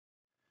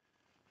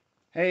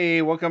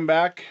Hey, welcome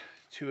back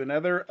to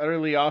another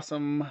utterly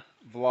awesome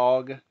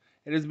vlog.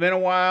 It has been a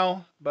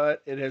while,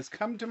 but it has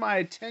come to my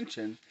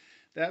attention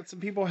that some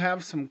people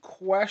have some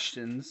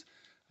questions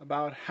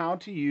about how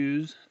to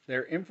use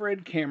their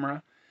infrared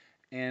camera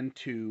and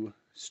to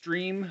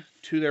stream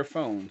to their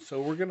phone.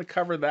 So we're going to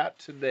cover that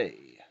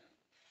today.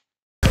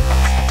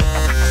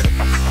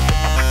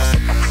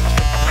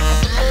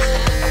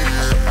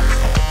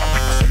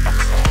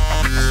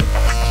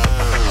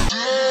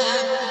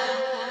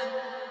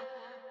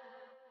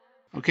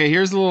 Okay,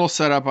 here's the little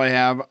setup I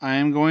have. I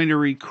am going to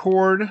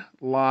record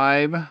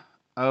live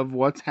of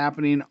what's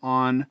happening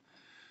on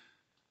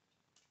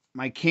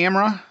my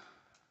camera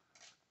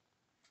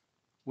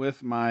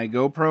with my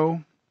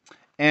GoPro.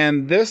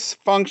 And this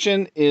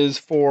function is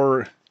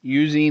for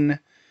using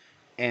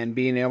and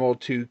being able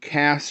to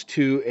cast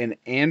to an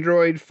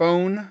Android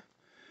phone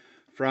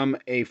from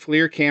a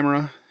FLIR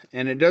camera.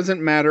 And it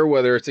doesn't matter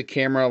whether it's a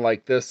camera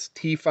like this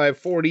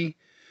T500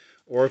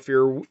 or if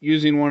you're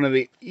using one of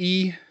the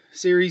E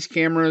series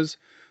cameras,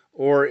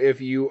 or if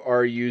you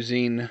are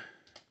using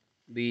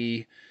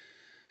the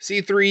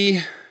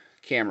C3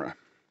 camera,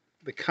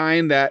 the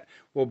kind that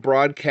will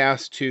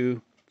broadcast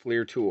to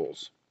FLIR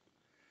Tools.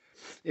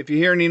 If you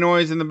hear any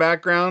noise in the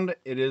background,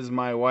 it is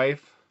my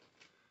wife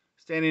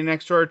standing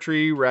next to our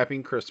tree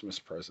wrapping Christmas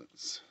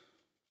presents.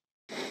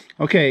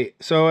 Okay,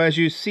 so as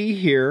you see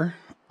here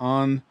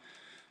on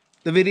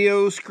the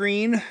video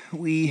screen,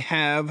 we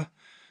have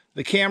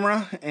the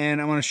camera,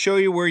 and I'm going to show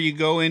you where you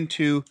go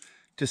into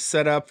to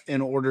set up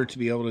in order to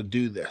be able to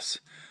do this.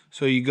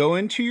 So you go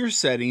into your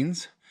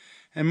settings,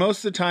 and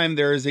most of the time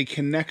there is a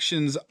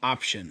connections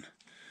option.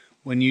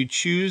 When you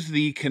choose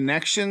the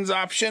connections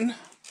option,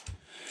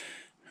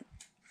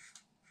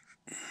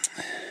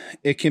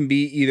 it can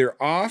be either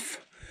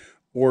off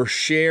or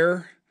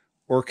share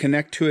or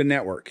connect to a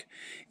network.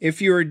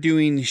 If you are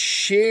doing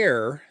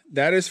share,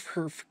 that is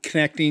for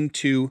connecting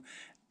to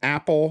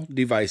Apple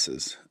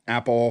devices,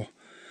 Apple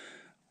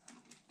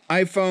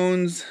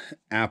iPhones,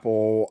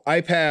 Apple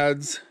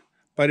iPads,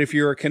 but if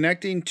you're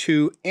connecting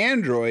to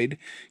Android,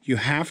 you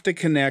have to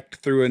connect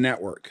through a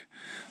network.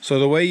 So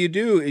the way you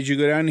do is you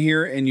go down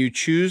here and you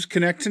choose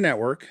connect to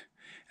network,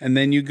 and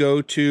then you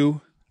go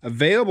to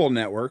available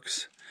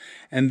networks,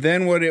 and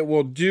then what it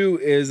will do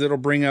is it'll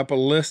bring up a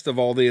list of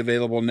all the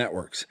available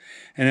networks.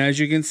 And as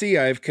you can see,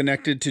 I've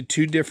connected to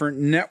 2 different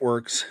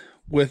networks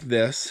with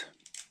this.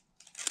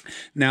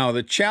 Now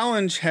the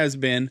challenge has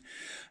been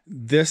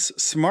this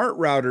smart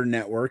router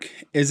network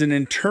is an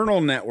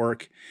internal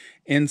network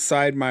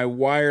inside my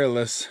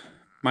wireless,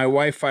 my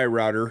Wi-Fi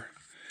router.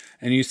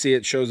 And you see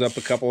it shows up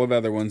a couple of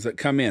other ones that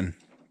come in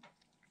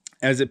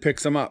as it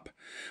picks them up.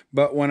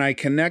 But when I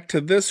connect to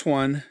this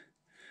one,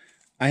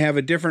 I have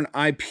a different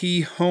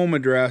IP home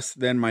address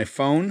than my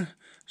phone.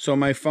 So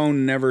my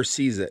phone never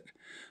sees it.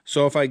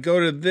 So if I go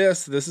to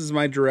this is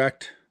my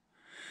direct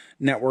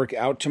network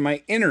out to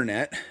my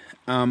internet.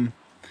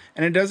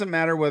 And it doesn't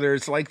matter whether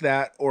it's like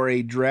that or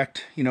a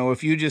direct,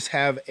 if you just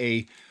have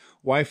a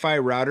Wi-Fi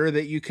router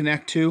that you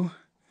connect to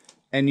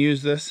and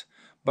use this,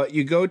 but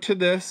you go to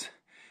this,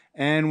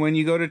 and when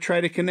you go to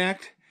try to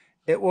connect,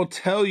 it will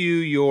tell you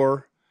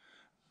your,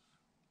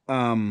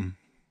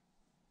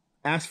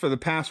 ask for the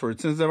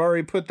password. Since I've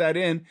already put that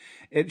in,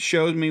 it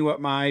shows me what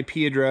my IP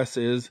address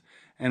is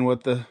and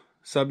what the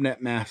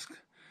subnet mask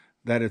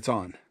that it's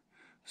on.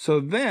 So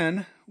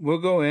then we'll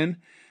go in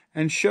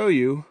and show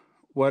you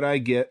what I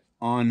get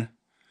on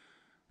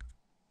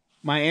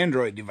my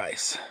Android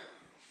device.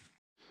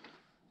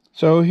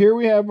 So here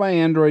we have my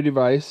Android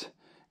device,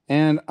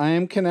 and I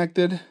am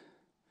connected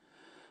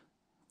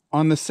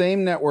on the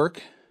same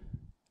network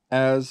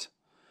as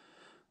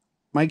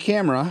my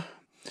camera.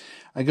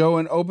 I go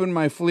and open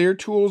my FLIR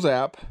Tools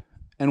app,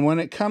 and when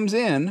it comes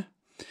in,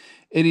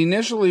 it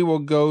initially will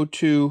go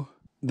to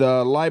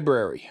the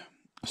library.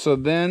 So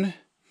then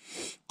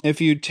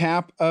if you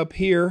tap up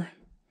here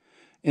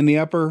in the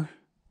upper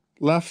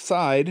left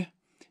side,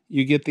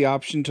 you get the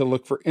option to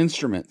look for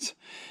instruments,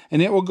 and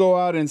it will go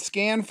out and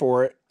scan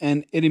for it,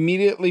 and it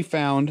immediately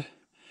found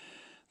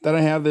that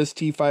I have this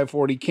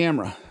T500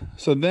 camera.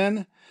 So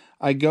then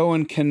I go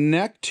and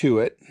connect to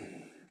it,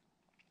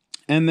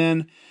 and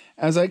then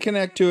as I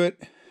connect to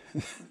it,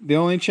 the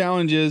only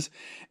challenge is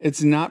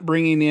it's not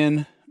bringing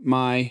in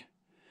my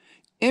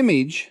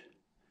image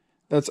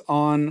that's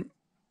on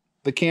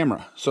the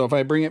camera. So if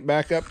I bring it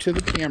back up to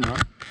the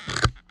camera,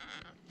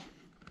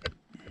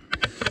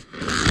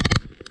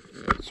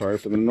 sorry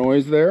for the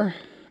noise there,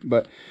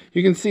 but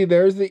you can see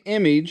there's the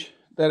image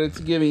that it's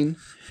giving,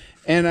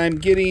 and I'm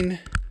getting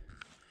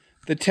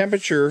the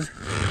temperature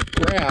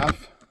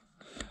graph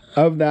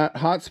of that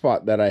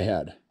hotspot that I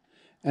had.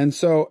 And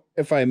so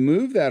if I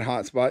move that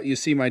hotspot, you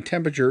see my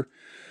temperature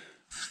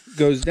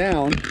goes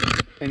down,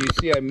 and you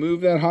see I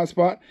move that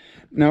hotspot.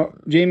 Now,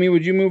 Jamie,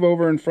 would you move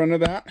over in front of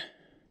that?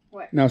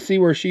 What? Now see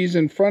where she's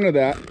in front of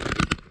that,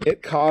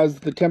 it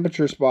caused the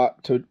temperature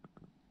spot to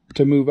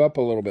move up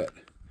a little bit.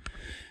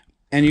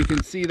 And you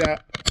can see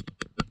that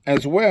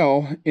as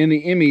well in the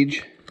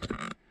image.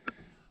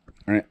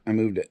 All right, I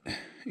moved it.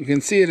 You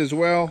can see it as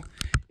well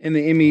in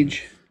the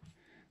image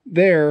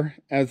there,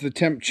 as the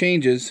temp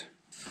changes,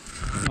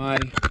 my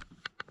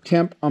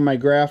temp on my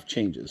graph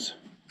changes.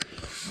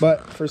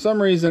 But for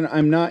some reason,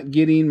 I'm not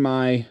getting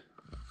my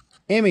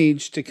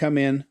image to come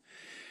in.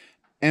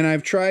 And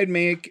I've tried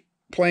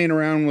playing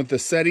around with the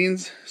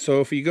settings.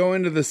 So if you go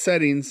into the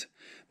settings,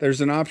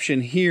 there's an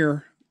option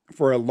here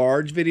for a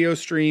large video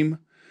stream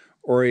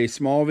or a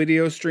small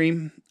video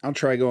stream. I'll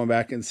try going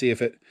back and see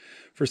if it,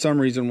 for some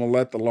reason, will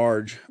let the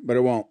large, but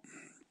it won't.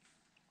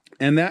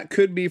 And that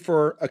could be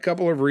for a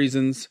couple of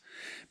reasons,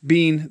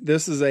 being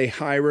this is a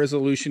high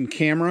resolution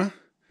camera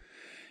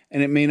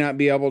and it may not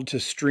be able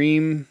to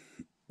stream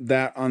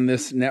that on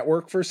this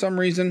network for some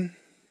reason.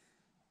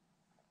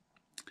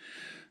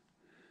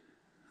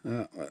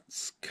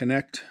 Let's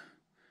connect.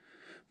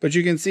 But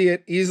you can see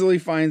it easily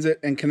finds it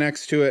and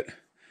connects to it.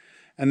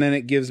 And then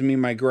it gives me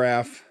my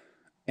graph.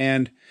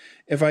 And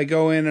if I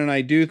go in and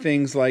I do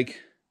things like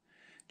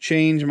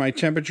change my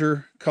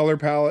temperature color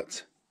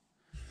palettes,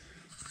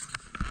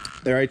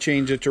 there I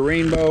change it to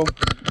rainbow,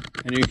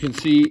 and you can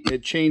see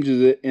it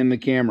changes it in the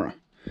camera.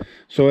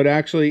 So it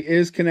actually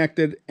is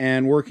connected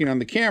and working on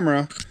the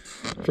camera.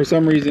 For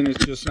some reason,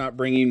 it's just not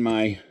bringing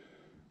my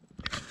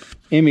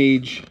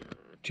image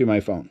to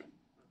my phone.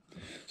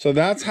 So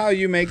that's how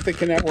you make the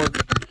network.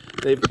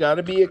 They've got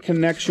to be a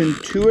connection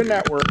to a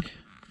network,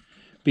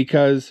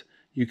 because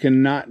you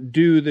cannot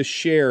do the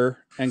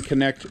share and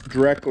connect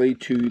directly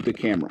to the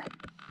camera.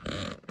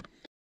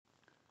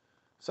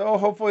 So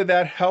hopefully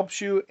that helps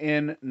you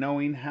in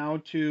knowing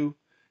how to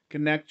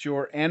connect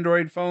your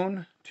Android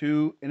phone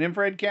to an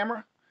infrared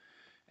camera.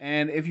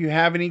 And if you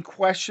have any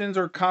questions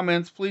or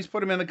comments, please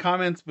put them in the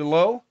comments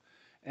below.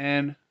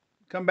 And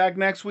come back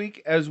next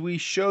week as we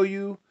show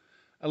you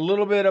a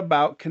little bit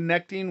about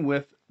connecting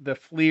with the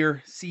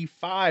FLIR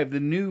C5, the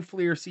new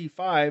FLIR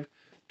C5,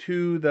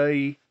 to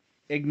the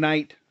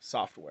Ignite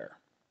software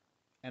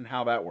and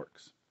how that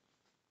works.